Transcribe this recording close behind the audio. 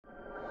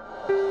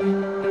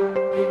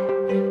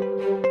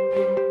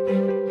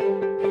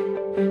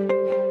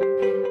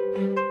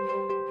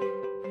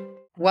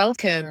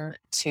Welcome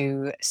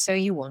to So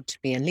You Want to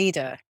Be a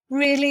Leader,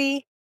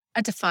 really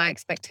a Defy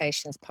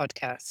Expectations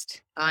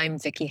podcast. I'm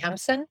Vicky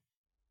Hampson.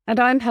 And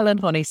I'm Helen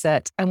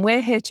Honeysett, and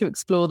we're here to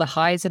explore the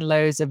highs and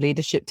lows of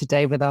leadership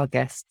today with our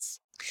guests.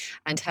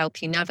 And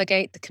help you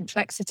navigate the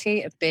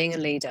complexity of being a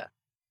leader,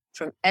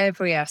 from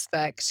every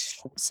aspect,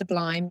 from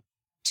sublime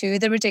to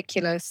the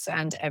ridiculous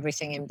and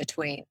everything in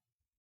between.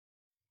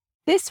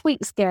 This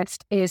week's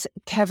guest is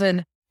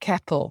Kevin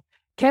Kepple.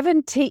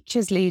 Kevin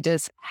teaches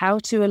leaders how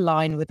to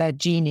align with their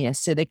genius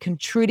so they can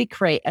truly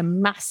create a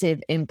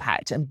massive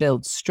impact and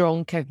build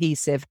strong,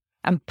 cohesive,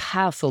 and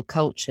powerful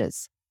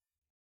cultures.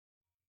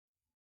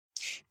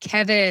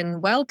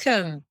 Kevin,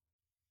 welcome.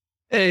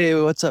 Hey,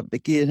 what's up,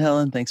 Vicky and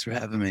Helen? Thanks for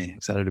having me.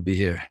 Excited to be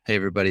here. Hey,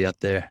 everybody out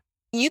there.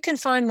 You can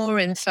find more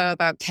info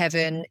about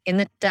Kevin in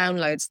the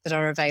downloads that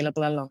are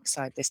available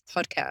alongside this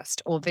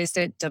podcast, or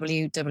visit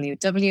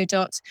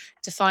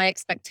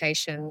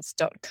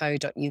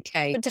www.defyexpectations.co.uk.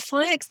 At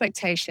Defy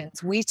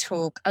Expectations, we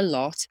talk a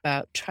lot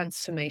about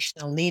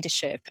transformational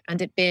leadership and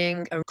it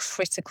being a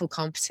critical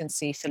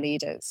competency for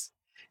leaders.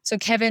 So,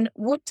 Kevin,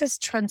 what does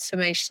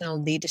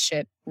transformational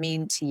leadership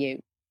mean to you?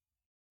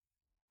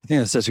 I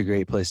think that's such a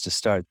great place to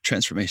start.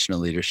 Transformational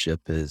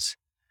leadership is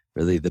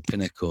really the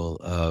pinnacle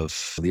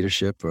of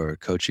leadership or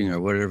coaching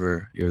or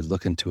whatever you're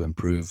looking to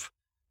improve,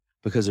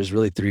 because there's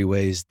really three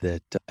ways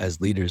that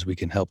as leaders we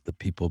can help the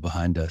people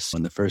behind us.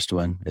 And the first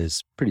one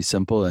is pretty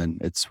simple,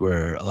 and it's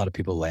where a lot of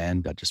people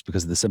land just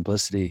because of the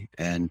simplicity.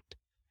 And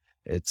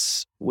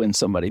it's when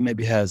somebody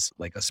maybe has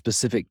like a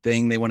specific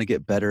thing they want to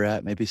get better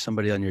at. Maybe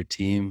somebody on your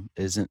team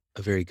isn't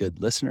a very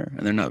good listener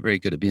and they're not very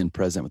good at being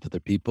present with other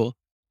people.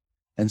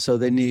 And so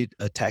they need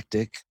a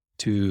tactic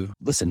to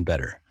listen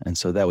better. And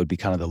so that would be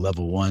kind of the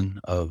level one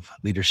of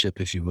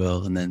leadership, if you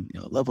will. And then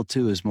level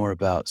two is more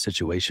about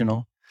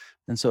situational.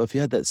 And so if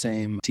you had that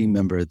same team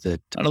member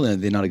that not only are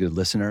they not a good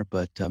listener,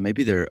 but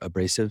maybe they're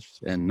abrasive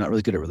and not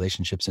really good at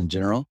relationships in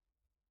general.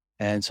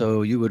 And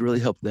so you would really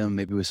help them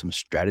maybe with some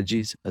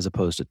strategies as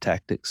opposed to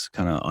tactics,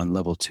 kind of on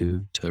level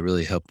two, to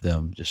really help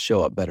them just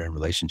show up better in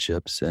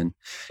relationships. And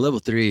level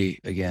three,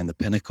 again, the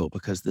pinnacle,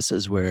 because this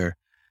is where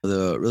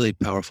the really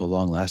powerful,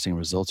 long-lasting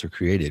results are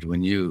created.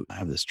 When you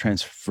have this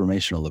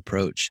transformational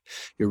approach,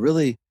 you're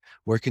really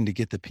working to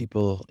get the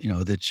people,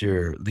 that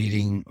you're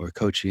leading or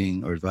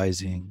coaching or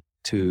advising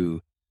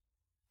to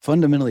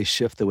fundamentally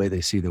shift the way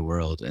they see the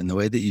world. And the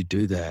way that you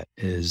do that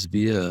is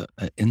via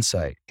an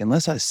insight.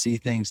 Unless I see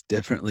things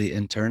differently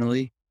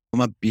internally,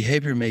 my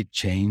behavior may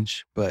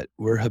change, but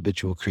we're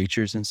habitual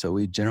creatures. And so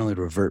we generally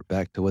revert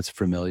back to what's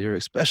familiar,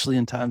 especially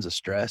in times of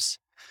stress,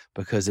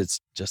 because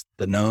it's just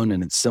the known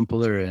and it's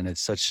simpler and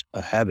it's such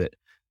a habit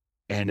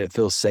and it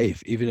feels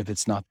safe, even if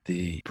it's not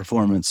the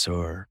performance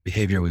or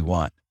behavior we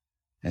want.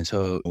 And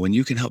so when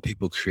you can help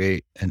people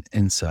create an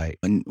insight,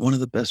 and one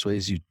of the best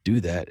ways you do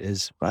that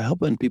is by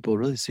helping people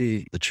really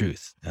see the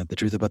truth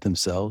about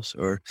themselves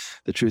or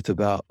the truth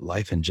about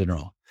life in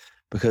general,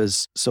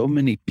 because so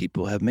many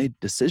people have made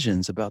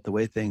decisions about the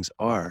way things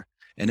are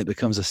and it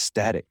becomes a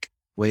static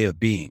way of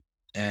being.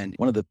 And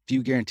one of the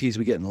few guarantees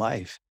we get in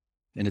life,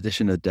 in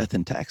addition to death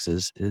and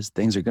taxes, is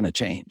things are going to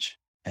change.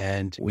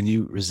 And when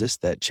you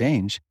resist that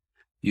change,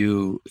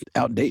 you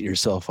outdate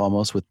yourself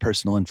almost with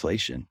personal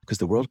inflation, because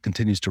the world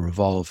continues to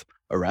revolve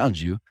around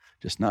you,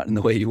 just not in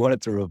the way you want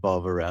it to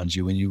revolve around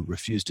you when you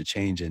refuse to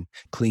change and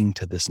cling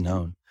to this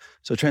known.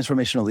 So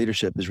transformational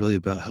leadership is really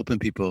about helping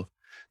people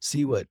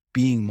see what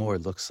being more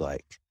looks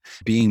like,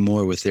 being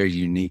more with their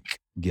unique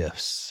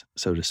gifts,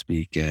 so to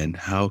speak, and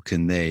how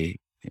can they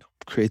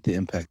create the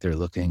impact they're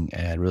looking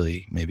and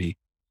really maybe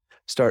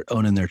start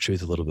owning their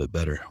truth a little bit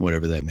better,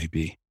 whatever that may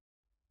be.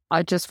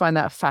 I just find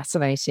that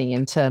fascinating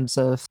in terms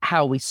of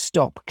how we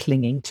stop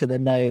clinging to the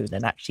known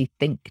and actually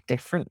think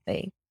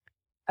differently.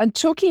 And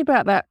talking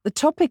about that, the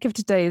topic of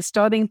today is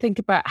starting to think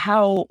about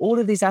how all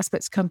of these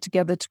aspects come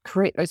together to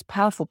create those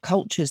powerful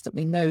cultures that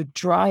we know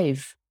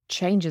drive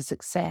change and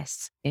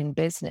success in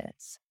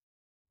business.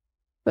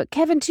 But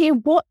Kevin, to you,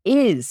 what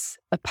is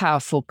a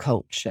powerful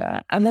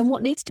culture? And then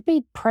what needs to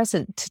be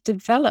present to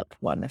develop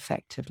one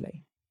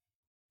effectively?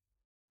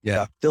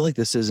 Yeah, I feel like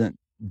this isn't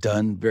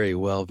done very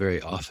well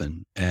very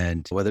often.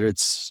 And whether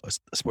it's a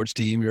sports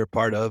team you're a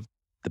part of,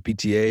 the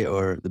PTA,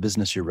 or the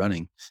business you're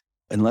running,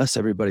 unless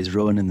everybody's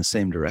rowing in the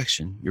same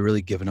direction, you're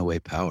really giving away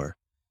power.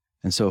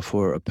 And so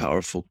for a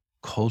powerful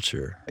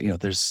culture,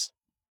 there's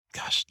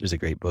a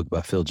great book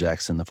by Phil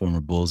Jackson, the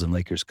former Bulls and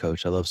Lakers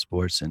coach. I love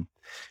sports. And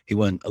he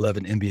won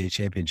 11 NBA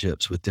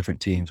championships with different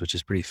teams, which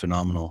is pretty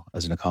phenomenal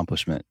as an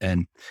accomplishment.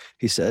 And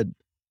he said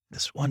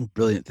this one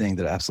brilliant thing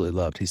that I absolutely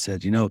loved. He said,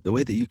 the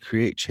way that you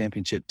create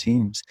championship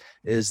teams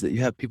is that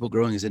you have people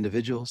growing as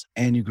individuals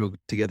and you grow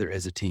together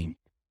as a team.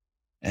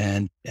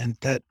 And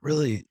that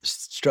really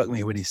struck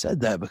me when he said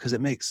that, because it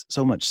makes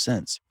so much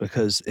sense.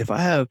 Because if I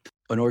have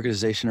an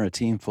organization or a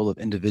team full of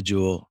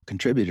individual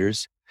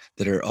contributors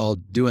that are all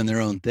doing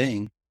their own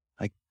thing,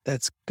 like,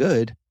 that's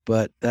good,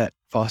 but that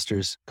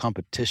fosters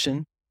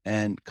competition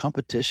And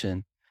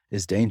competition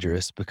is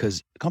dangerous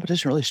because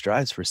competition really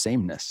strives for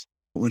sameness.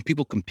 When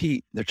people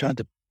compete, they're trying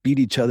to beat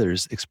each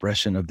other's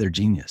expression of their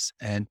genius.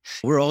 And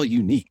we're all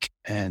unique.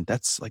 And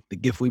that's like the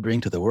gift we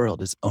bring to the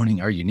world is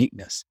owning our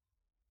uniqueness.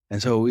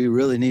 And so we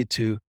really need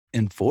to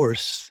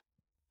enforce,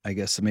 I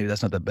guess maybe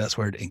that's not the best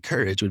word,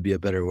 encourage would be a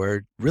better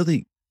word,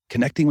 really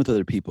connecting with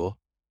other people.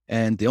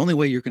 And the only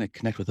way you're going to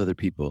connect with other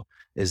people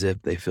is if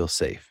they feel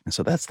safe. And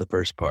so that's the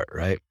first part,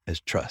 right?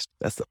 Is trust.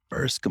 That's the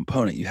first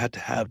component you have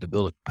to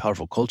build a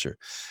powerful culture.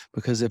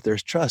 Because if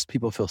there's trust,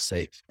 people feel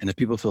safe. And if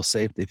people feel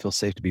safe, they feel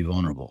safe to be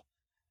vulnerable.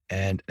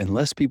 And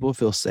unless people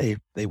feel safe,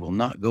 they will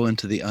not go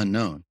into the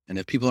unknown. And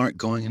if people aren't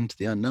going into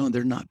the unknown,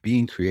 they're not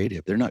being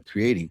creative. They're not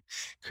creating.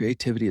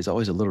 Creativity is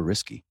always a little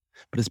risky,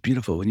 but it's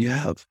beautiful when you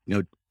have,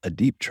 a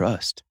deep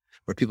trust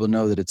where people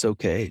know that it's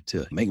okay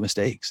to make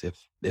mistakes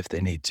if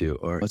they need to,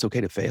 or it's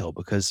okay to fail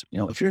because,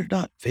 if you're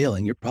not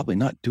failing, you're probably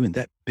not doing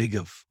that big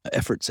of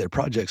efforts at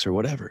projects or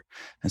whatever.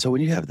 And so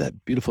when you have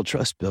that beautiful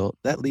trust built,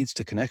 that leads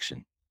to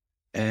connection.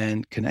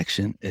 And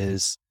connection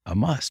is a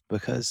must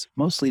because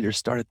most leaders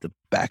start at the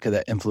back of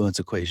that influence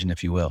equation,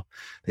 if you will.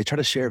 They try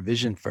to share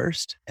vision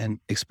first and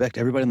expect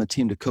everybody on the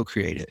team to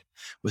co-create it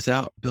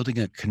without building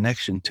a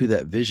connection to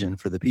that vision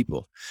for the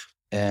people.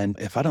 And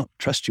if I don't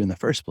trust you in the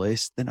first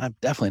place, then I'm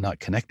definitely not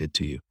connected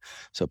to you.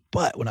 So,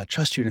 but when I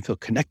trust you and feel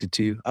connected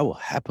to you, I will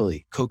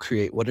happily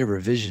co-create whatever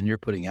vision you're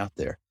putting out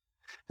there.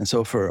 And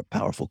so for a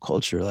powerful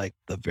culture, like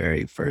the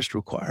very first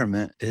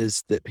requirement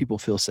is that people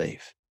feel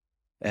safe.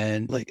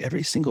 And like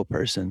every single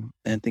person,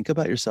 and think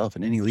about yourself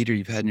and any leader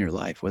you've had in your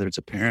life, whether it's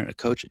a parent, a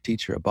coach, a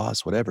teacher, a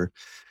boss, whatever.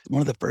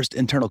 One of the first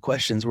internal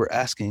questions we're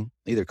asking,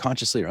 either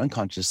consciously or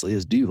unconsciously,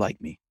 is, do you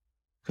like me?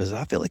 Because if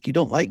I feel like you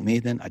don't like me,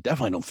 then I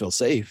definitely don't feel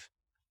safe.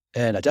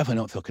 And I definitely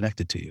don't feel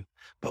connected to you.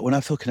 But when I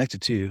feel connected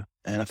to you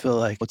and I feel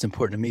like what's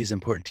important to me is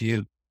important to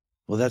you,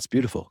 well, that's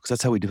beautiful because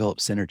that's how we develop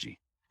synergy.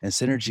 And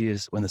synergy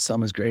is when the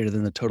sum is greater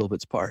than the total of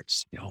its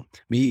parts.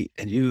 Me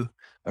and you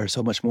are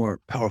so much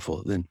more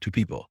powerful than two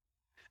people.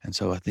 And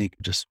so I think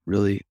just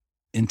really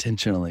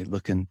intentionally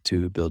looking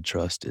to build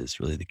trust is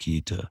really the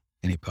key to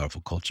any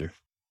powerful culture.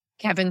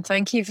 Kevin,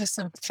 thank you for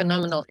some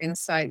phenomenal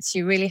insights.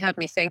 You really had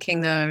me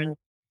thinking there, and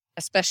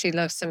especially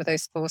love some of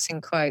those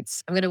sporting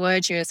quotes. I'm going to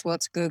urge you as well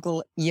to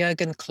Google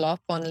Jurgen Klopp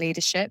on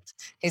leadership.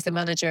 He's the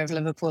manager of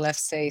Liverpool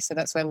FC, so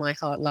that's where my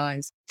heart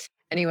lies.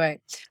 Anyway,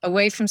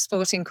 away from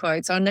sporting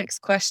quotes, our next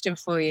question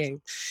for you.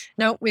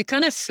 Now, we're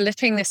kind of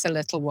flipping this a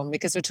little one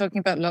because we're talking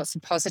about lots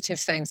of positive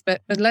things,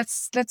 but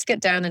let's get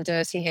down and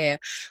dirty here.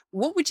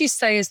 What would you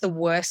say is the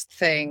worst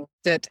thing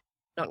that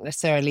not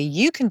necessarily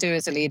you can do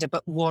as a leader,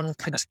 but one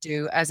could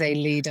do as a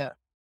leader?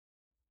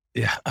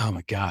 Yeah. Oh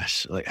my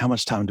gosh. Like how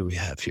much time do we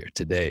have here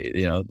today?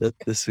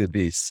 This would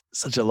be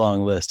such a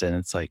long list and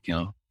it's like,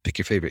 pick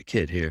your favorite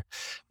kid here.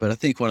 But I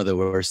think one of the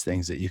worst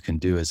things that you can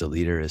do as a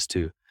leader is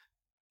to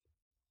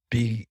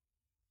be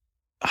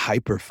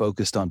hyper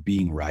focused on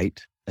being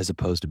right as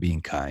opposed to being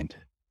kind.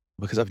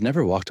 Because I've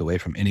never walked away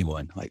from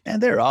anyone like,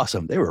 man, they're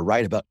awesome. They were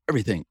right about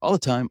everything all the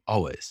time,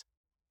 always.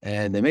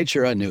 And they made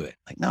sure I knew it.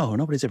 Like, no,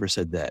 nobody's ever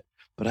said that.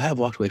 But I have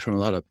walked away from a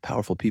lot of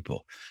powerful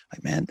people.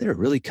 Like, man, they're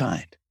really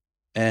kind.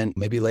 And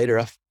maybe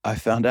later I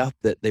found out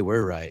that they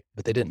were right,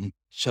 but they didn't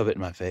shove it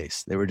in my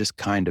face. They were just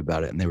kind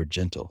about it and they were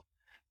gentle.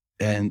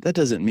 And that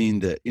doesn't mean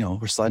that,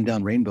 we're sliding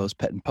down rainbows,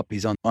 petting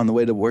puppies on the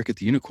way to work at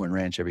the unicorn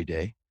ranch every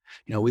day.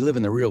 We live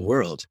in the real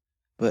world,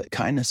 but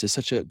kindness is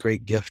such a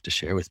great gift to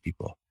share with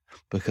people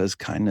because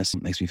kindness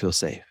makes me feel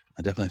safe.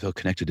 I definitely feel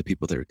connected to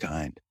people that are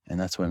kind. And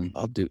that's when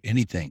I'll do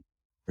anything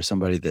for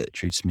somebody that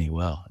treats me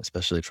well,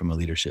 especially from a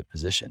leadership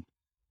position.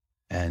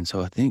 And so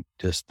I think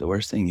just the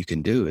worst thing you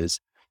can do is,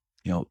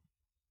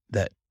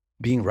 that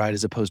being right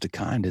as opposed to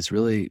kind is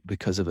really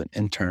because of an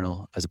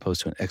internal as opposed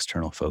to an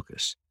external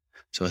focus.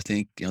 So I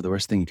think, the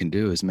worst thing you can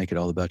do is make it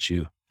all about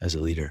you as a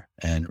leader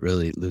and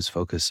really lose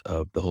focus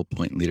of the whole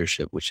point in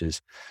leadership, which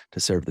is to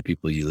serve the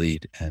people you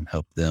lead and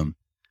help them,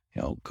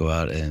 go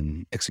out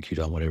and execute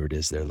on whatever it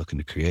is they're looking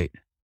to create.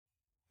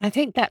 I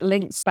think that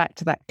links back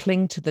to that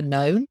cling to the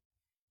known.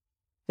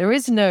 There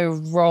is no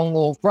wrong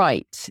or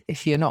right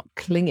if you're not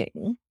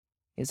clinging.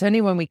 It's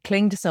only when we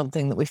cling to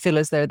something that we feel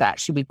as though that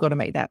actually we've got to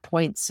make that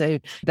point. So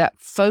that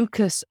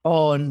focus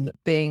on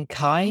being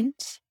kind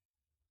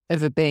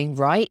over being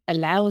right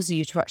allows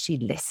you to actually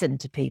listen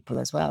to people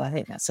as well. I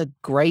think that's a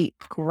great,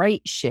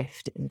 great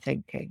shift in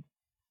thinking.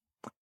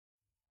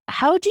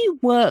 How do you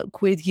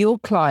work with your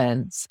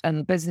clients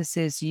and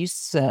businesses you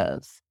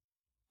serve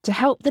to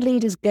help the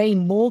leaders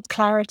gain more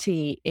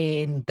clarity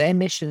in their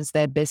missions,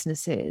 their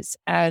businesses,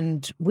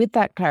 and with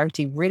that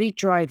clarity, really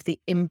drive the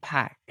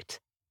impact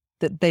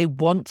that they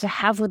want to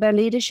have with their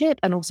leadership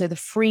and also the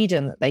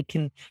freedom that they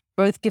can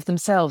both give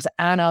themselves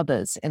and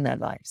others in their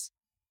lives?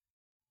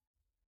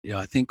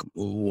 I think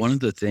one of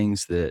the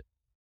things that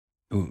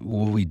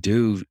we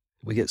do,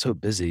 we get so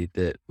busy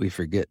that we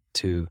forget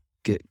to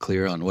get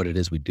clear on what it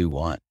is we do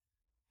want.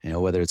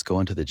 Whether it's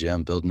going to the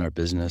gym, building our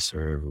business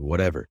or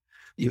whatever.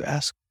 You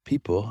ask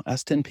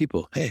 10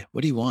 people, hey,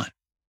 what do you want?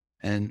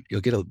 And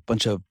you'll get a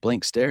bunch of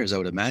blank stares, I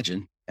would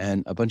imagine.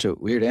 and a bunch of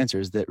weird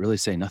answers that really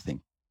say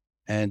nothing.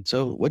 And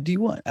so what do you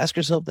want? Ask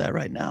yourself that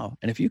right now.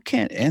 And if you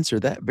can't answer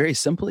that very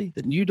simply,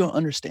 then you don't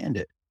understand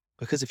it.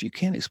 Because if you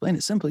can't explain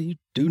it simply, you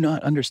do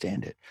not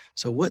understand it.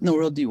 So what in the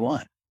world do you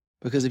want?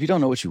 Because if you don't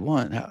know what you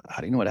want, how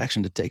do you know what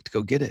action to take to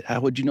go get it?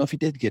 How would you know if you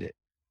did get it?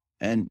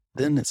 And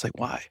then it's like,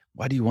 why?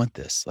 Why do you want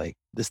this? Like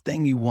this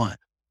thing you want,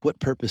 what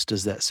purpose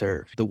does that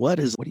serve? The what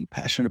is, what are you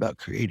passionate about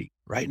creating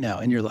right now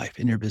in your life,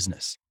 in your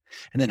business?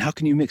 And then how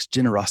can you mix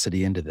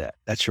generosity into that?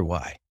 That's your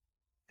why.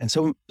 And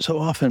so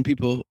often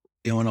people,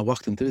 when I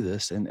walk them through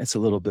this, and it's a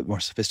little bit more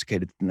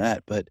sophisticated than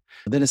that, but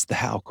then it's the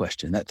how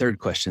question, that third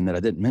question that I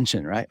didn't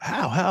mention, right?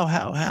 How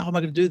am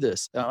I going to do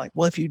this? And I'm like,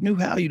 well, if you knew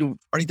how, you'd have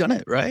already done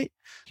it, right?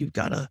 You've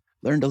got to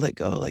learn to let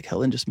go, like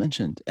Helen just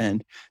mentioned.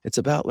 And it's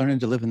about learning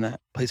to live in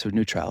that place of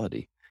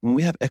neutrality. When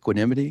we have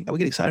equanimity, we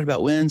get excited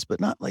about wins, but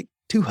not like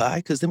too high,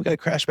 because then we got to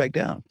crash back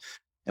down.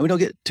 And we don't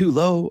get too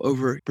low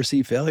over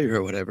perceived failure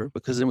or whatever,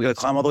 because then we got to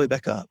climb all the way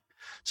back up.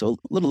 So a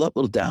little up, a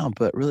little down,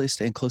 but really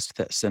staying close to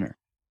that center.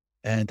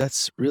 And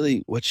that's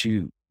really what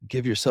you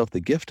give yourself the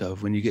gift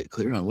of when you get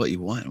clear on what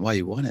you want and why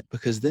you want it,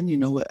 because then you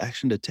know what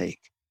action to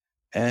take.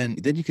 And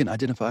then you can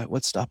identify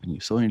what's stopping you,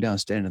 slowing you down,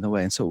 standing in the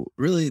way. And so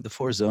really the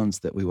 4 zones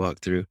that we walk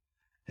through,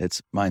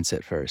 it's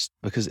mindset first,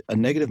 because a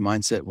negative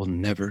mindset will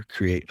never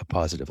create a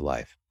positive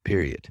life,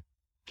 period.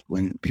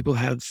 When people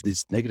have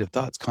these negative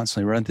thoughts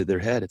constantly run through their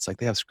head, it's like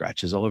they have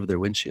scratches all over their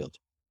windshield.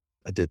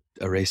 I did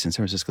a race in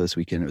San Francisco this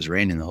weekend. It was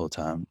raining the whole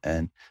time,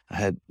 and I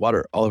had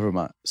water all over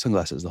my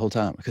sunglasses the whole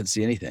time. I couldn't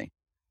see anything.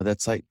 But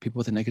that's like people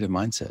with a negative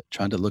mindset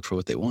trying to look for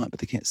what they want,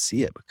 but they can't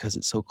see it because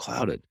it's so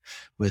clouded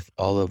with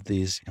all of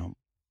these,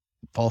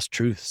 false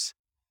truths.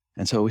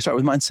 And so we start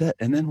with mindset.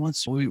 And then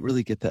once we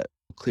really get that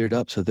cleared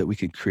up so that we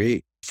can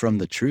create from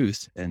the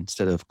truth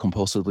instead of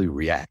compulsively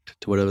react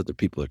to what other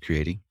people are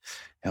creating,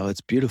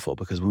 it's beautiful,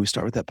 because when we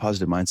start with that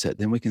positive mindset,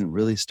 then we can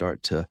really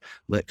start to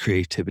let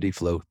creativity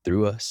flow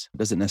through us. It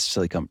doesn't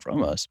necessarily come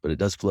from us, but it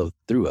does flow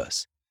through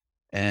us.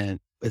 And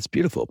it's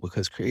beautiful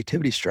because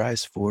creativity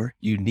strives for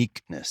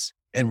uniqueness.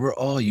 And we're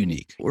all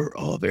unique. We're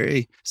all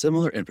very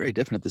similar and very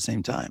different at the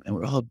same time. And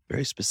we're all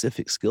very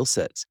specific skill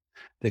sets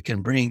that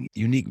can bring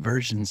unique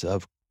versions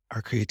of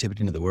our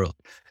creativity into the world.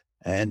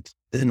 And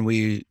then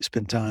we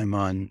spend time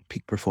on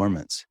peak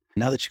performance.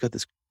 Now that you've got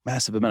this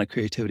massive amount of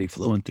creativity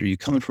flowing through you,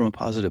 coming from a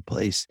positive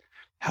place,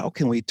 how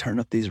can we turn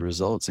up these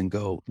results and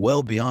go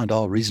well beyond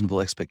all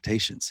reasonable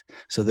expectations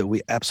so that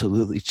we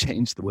absolutely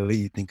change the way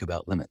you think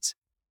about limits?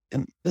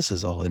 And this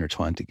is all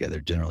intertwined together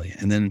generally.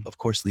 And then, of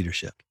course,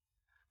 leadership,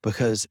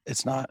 because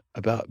it's not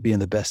about being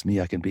the best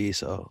me I can be.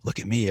 So look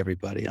at me,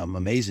 everybody. I'm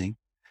amazing.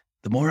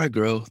 The more I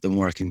grow, the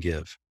more I can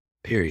give,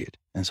 period.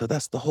 And so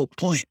that's the whole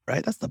point,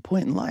 right? That's the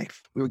point in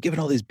life. We were given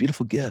all these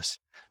beautiful gifts,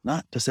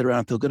 not to sit around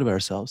and feel good about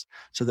ourselves,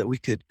 so that we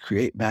could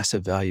create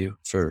massive value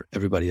for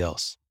everybody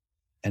else.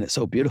 And it's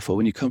so beautiful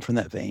when you come from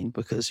that vein,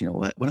 because you know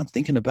what, when I'm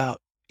thinking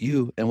about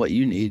you and what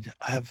you need,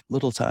 I have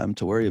little time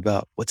to worry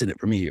about what's in it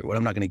for me or what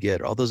I'm not going to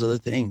get, or all those other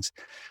things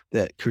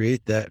that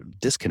create that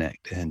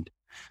disconnect. And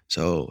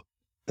so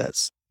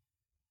that's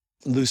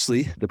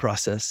loosely the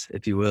process,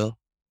 if you will.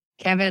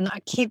 Kevin, I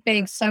keep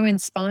being so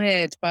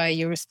inspired by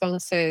your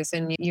responses,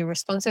 and your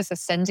responses are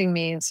sending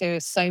me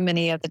into so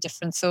many other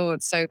different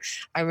thoughts. So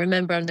I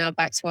remember now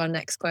back to our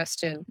next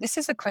question. This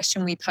is a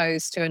question we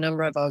pose to a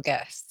number of our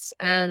guests.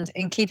 And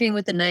in keeping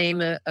with the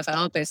name of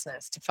our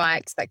business, Defy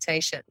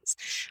Expectations,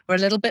 we're a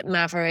little bit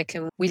maverick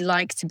and we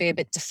like to be a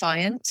bit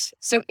defiant.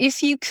 So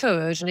if you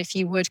could, and if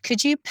you would,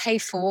 could you pay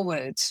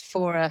forward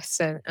for us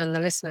and the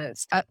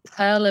listeners a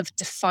pearl of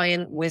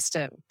defiant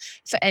wisdom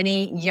for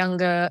any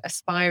younger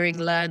aspiring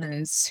learners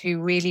who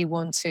really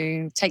want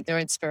to take their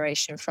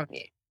inspiration from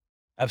you?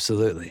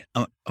 Absolutely.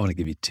 I want to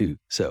give you 2.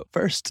 So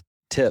first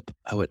tip,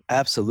 I would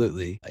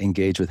absolutely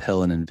engage with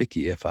Helen and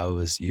Vicky if I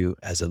was you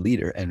as a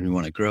leader and we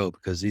want to grow,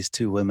 because these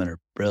 2 women are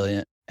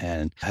brilliant,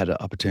 and I had an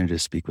opportunity to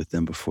speak with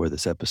them before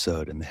this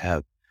episode, and they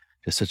have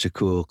just such a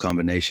cool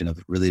combination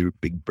of really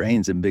big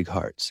brains and big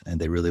hearts,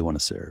 and they really want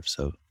to serve.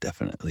 So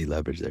definitely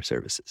leverage their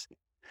services.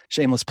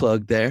 Shameless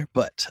plug there,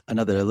 but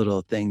another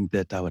little thing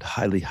that I would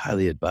highly,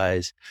 highly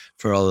advise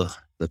for all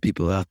the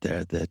people out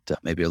there that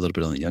maybe a little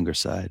bit on the younger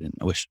side, and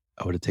I wish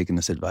I would have taken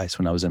this advice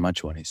when I was in my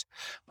 20s,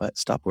 but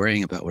stop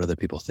worrying about what other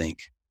people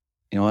think.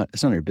 You know what?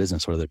 It's none of your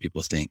business what other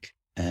people think.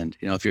 And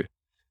if you're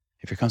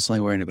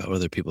constantly worrying about what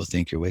other people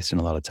think, you're wasting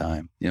a lot of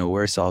time.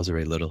 Worry solves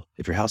very little.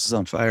 If your house is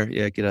on fire,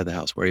 get out of the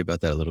house. Worry about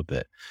that a little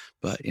bit.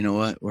 But you know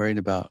what? Worrying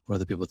about what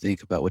other people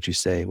think about what you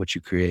say, what you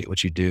create,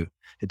 what you do,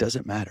 it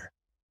doesn't matter.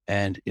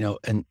 And,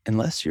 and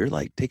unless you're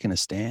like taking a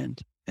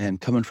stand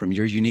and coming from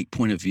your unique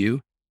point of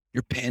view,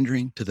 you're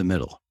pandering to the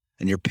middle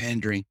and you're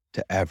pandering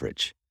to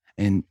average.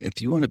 And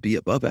if you want to be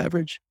above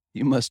average,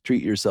 you must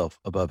treat yourself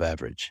above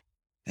average.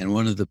 And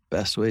one of the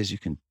best ways you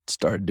can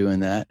start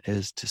doing that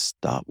is to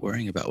stop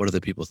worrying about what other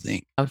people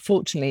think.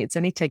 Unfortunately, it's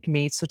only taken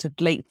me sort of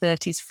late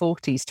 30s,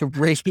 40s to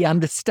really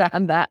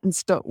understand that and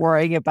stop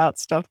worrying about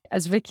stuff.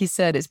 As Vicky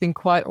said, it's been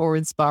quite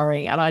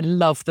awe-inspiring, and I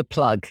love the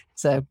plug.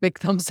 So big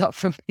thumbs up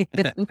from me.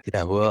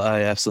 Yeah, well,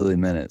 I absolutely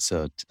meant it.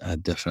 So I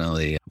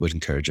definitely would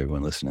encourage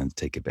everyone listening to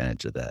take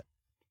advantage of that.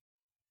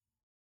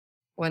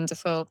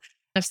 Wonderful.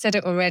 I've said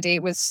it already,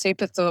 it was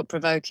super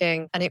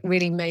thought-provoking and it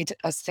really made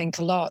us think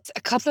a lot.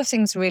 A couple of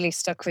things really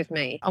stuck with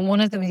me. And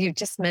one of them, you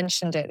just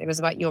mentioned it. It was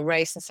about your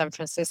race in San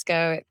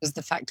Francisco. It was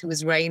the fact it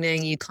was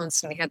raining. You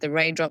constantly had the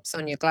raindrops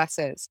on your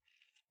glasses.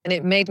 And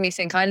it made me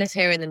think, I live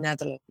here in the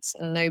Netherlands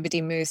and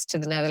nobody moves to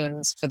the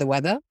Netherlands for the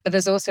weather. But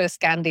there's also a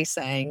Scandi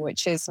saying,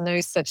 which is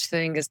no such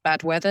thing as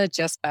bad weather,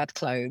 just bad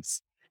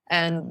clothes.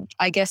 And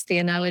I guess the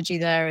analogy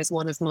there is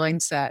one of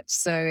mindset.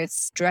 So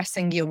it's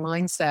dressing your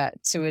mindset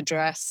to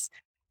address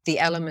the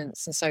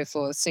elements and so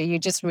forth. So you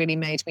just really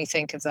made me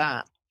think of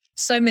that.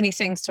 So many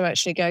things to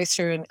actually go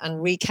through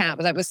and recap.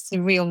 But that was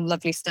the real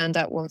lovely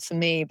standout one for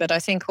me. But I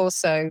think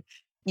also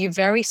you're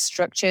very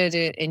structured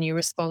in your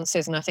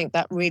responses. And I think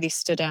that really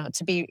stood out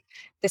to be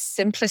this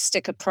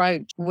simplistic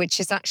approach, which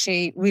is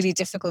actually really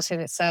difficult in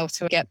itself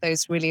to get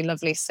those really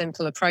lovely,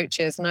 simple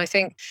approaches. And I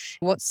think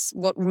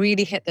what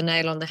really hit the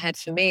nail on the head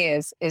for me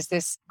is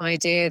this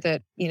idea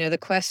that, the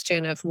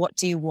question of what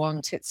do you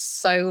want?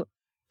 It's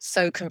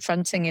so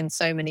confronting in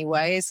so many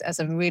ways as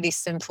a really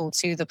simple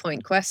to the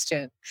point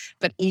question,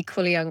 but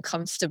equally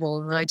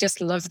uncomfortable. And I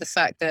just love the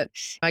fact that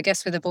I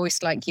guess with a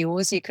voice like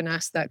yours, you can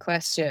ask that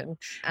question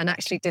and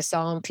actually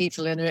disarm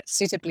people in a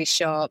suitably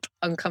sharp,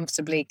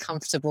 uncomfortably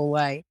comfortable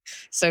way.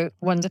 So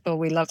wonderful.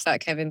 We love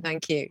that, Kevin.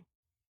 Thank you.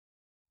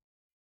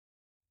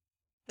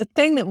 The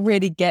thing that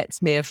really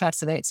gets me and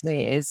fascinates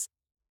me is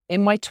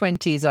in my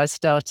 20s, I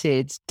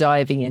started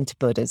diving into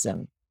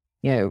Buddhism.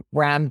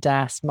 Ram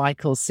Dass,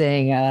 Michael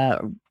Singer,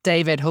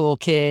 David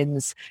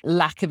Hawkins,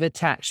 lack of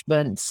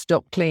attachment,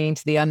 stop clinging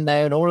to the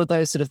unknown, all of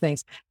those sort of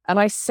things. And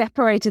I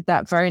separated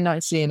that very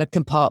nicely in a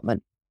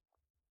compartment.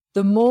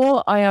 The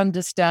more I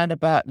understand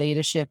about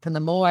leadership and the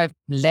more I've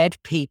led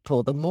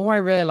people, the more I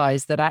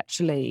realize that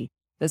actually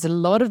there's a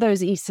lot of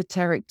those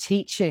esoteric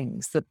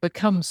teachings that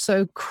become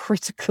so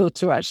critical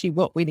to actually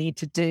what we need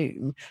to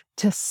do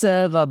to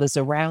serve others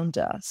around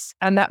us.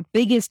 And that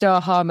biggest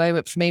aha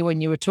moment for me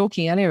when you were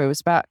talking earlier was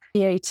about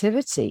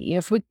creativity.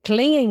 If we're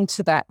clinging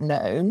to that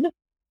known,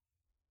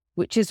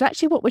 which is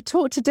actually what we're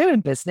taught to do in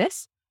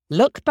business,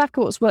 look back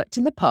at what's worked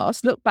in the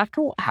past, look back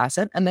at what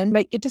hasn't, and then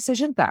make your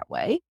decision that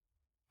way.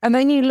 And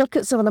then you look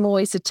at some of the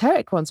more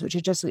esoteric ones, which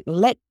are just like,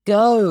 let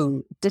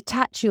go,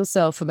 detach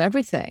yourself from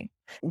everything.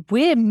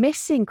 We're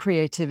missing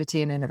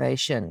creativity and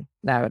innovation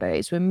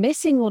nowadays. We're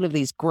missing all of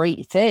these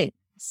great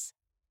things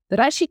that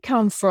actually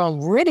come from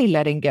really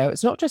letting go.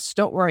 It's not just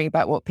stop worrying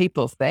about what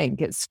people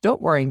think. It's stop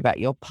worrying about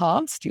your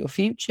past, your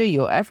future,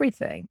 your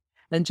everything,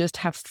 and just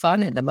have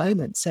fun in the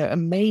moment. So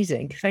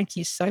amazing. Thank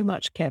you so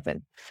much,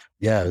 Kevin.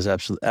 Yeah, it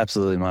was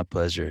absolutely my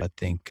pleasure. I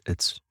think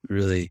it's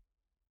really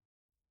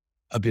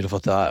a beautiful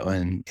thought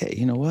when, hey,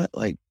 you know what?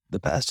 Like the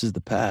past is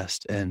the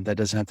past and that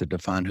doesn't have to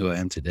define who I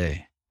am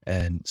today.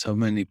 And so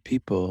many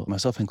people,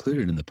 myself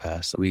included in the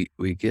past, we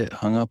get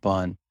hung up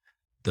on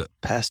the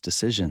past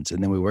decisions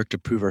and then we work to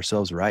prove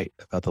ourselves right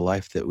about the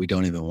life that we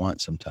don't even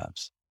want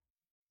sometimes.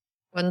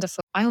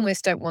 Wonderful. I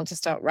almost don't want to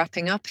start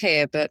wrapping up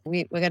here, but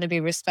we're going to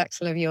be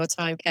respectful of your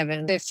time,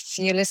 Kevin. If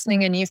you're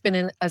listening and you've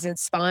been as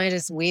inspired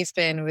as we've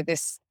been with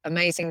this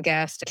amazing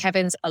guest,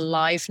 Kevin's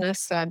aliveness,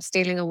 so I'm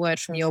stealing a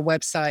word from your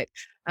website,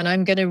 and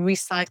I'm going to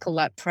recycle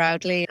that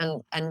proudly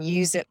and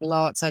use it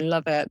lots. I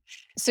love it.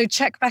 So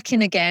check back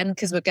in again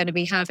because we're going to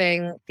be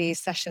having these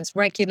sessions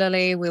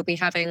regularly. We'll be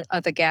having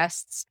other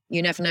guests.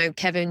 You never know,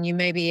 Kevin, you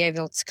may be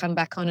able to come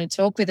back on and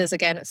talk with us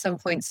again at some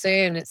point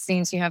soon. It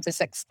seems you have this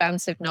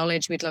expansive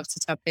knowledge we'd love to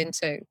tap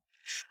into.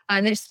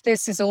 And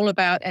this is all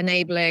about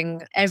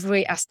enabling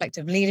every aspect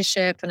of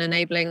leadership and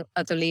enabling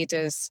other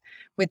leaders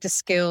with the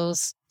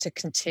skills to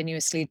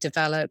continuously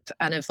develop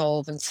and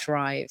evolve and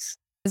thrive.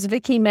 As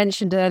Vicky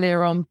mentioned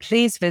earlier on,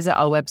 please visit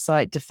our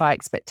website,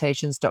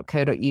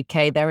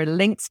 defyexpectations.co.uk. There are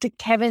links to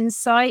Kevin's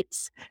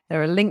sites.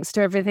 There are links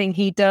to everything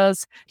he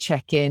does.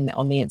 Check in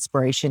on the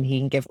inspiration he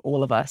can give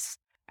all of us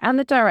and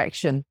the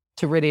direction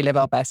to really live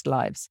our best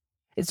lives.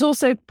 It's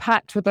also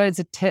packed with loads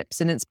of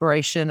tips and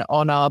inspiration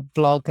on our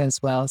blog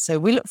as well. So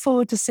we look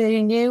forward to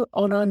seeing you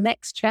on our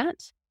next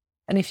chat.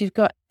 And if you've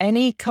got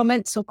any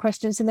comments or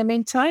questions in the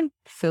meantime,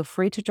 feel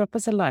free to drop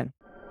us a line.